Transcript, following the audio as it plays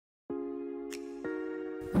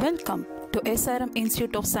Welcome to SRM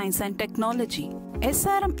Institute of Science and Technology.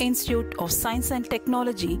 SRM Institute of Science and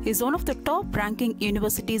Technology is one of the top-ranking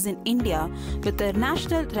universities in India with a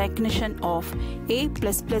national recognition of A++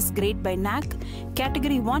 grade by NAC,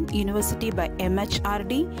 Category 1 University by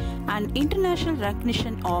MHRD, and international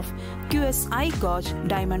recognition of QSI Gauge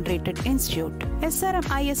Diamond Rated Institute. SRM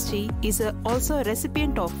IST is also a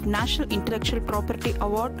recipient of National Intellectual Property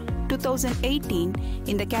Award 2018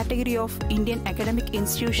 in the category of Indian Academic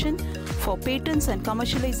Institution for Patents and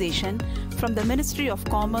Commercialization from the Ministry of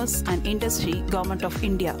Commerce and Industry, Government of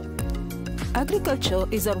India. Agriculture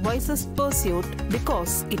is our wisest pursuit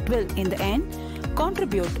because it will, in the end,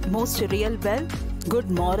 contribute most to real wealth, good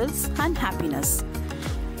morals, and happiness.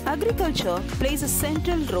 Agriculture plays a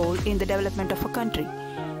central role in the development of a country.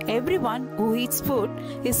 Everyone who eats food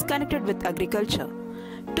is connected with agriculture.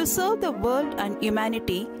 To serve the world and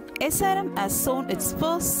humanity, SRM has sown its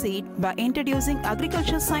first seed by introducing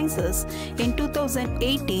agriculture sciences in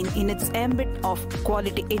 2018 in its ambit of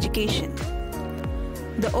quality education.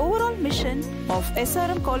 The overall mission of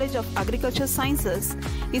SRM College of Agriculture Sciences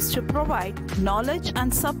is to provide knowledge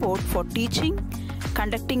and support for teaching,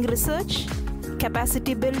 conducting research,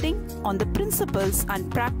 capacity building on the principles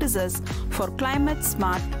and practices for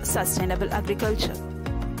climate-smart, sustainable agriculture.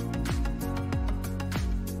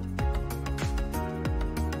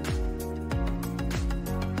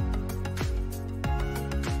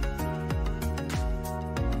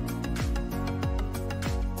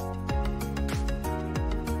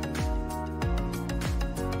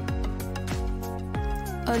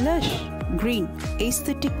 A lush, green,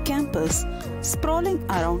 aesthetic campus sprawling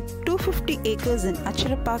around 250 acres in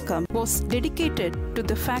Acharapakkam was dedicated to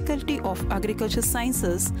the Faculty of Agriculture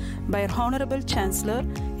Sciences by our Honorable Chancellor,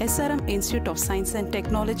 SRM Institute of Science and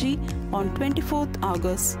Technology on 24th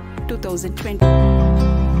August 2020.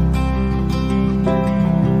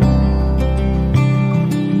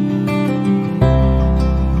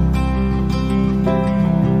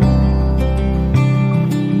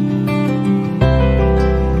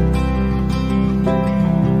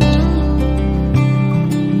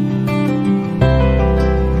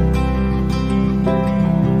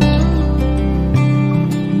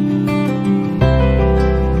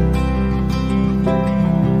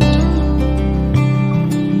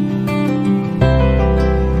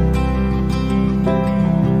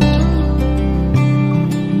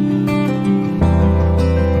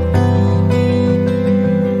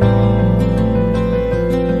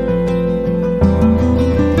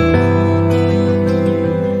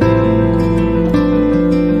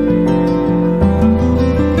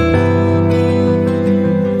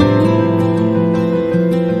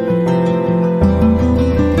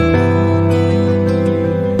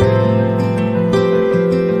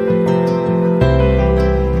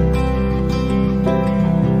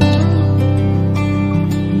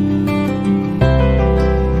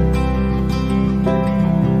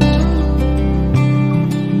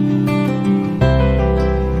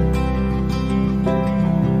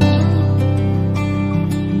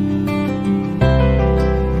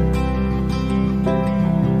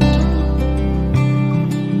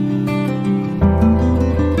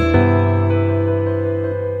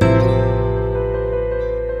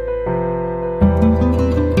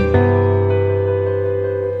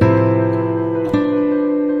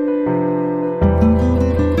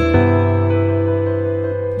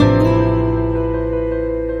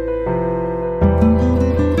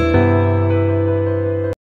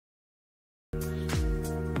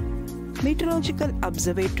 Meteorological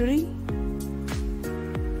Observatory,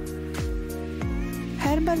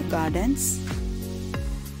 Herbal Gardens,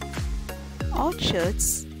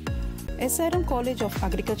 Orchards. SRM College of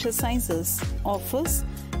Agriculture Sciences offers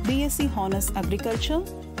BSc Honours Agriculture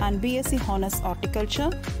and BSc Honours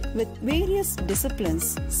Horticulture with various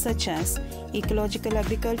disciplines such as Ecological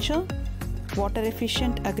Agriculture, Water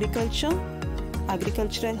Efficient Agriculture,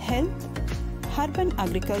 Agricultural Health, Urban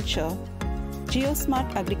Agriculture,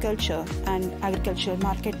 Geosmart Agriculture and Agricultural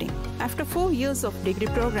Marketing. After 4 years of degree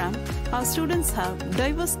program, our students have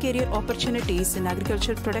diverse career opportunities in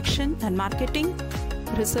agricultural production and marketing,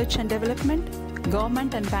 research and development,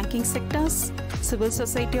 government and banking sectors, civil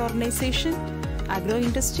society organization,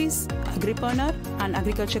 agro-industries, agripreneur and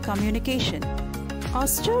agriculture communication. Our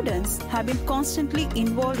students have been constantly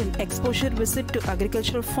involved in exposure visit to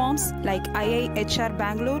agricultural farms like IIHR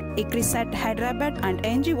Bangalore, ICRISAT Hyderabad and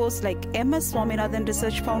NGOs like MS Swaminathan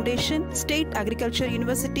Research Foundation, State Agriculture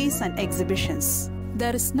Universities and exhibitions.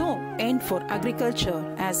 There is no end for agriculture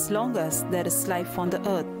as long as there is life on the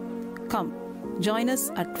earth. Come, join us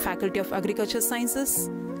at Faculty of Agriculture Sciences,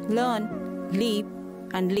 learn, live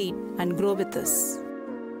and lead and grow with us.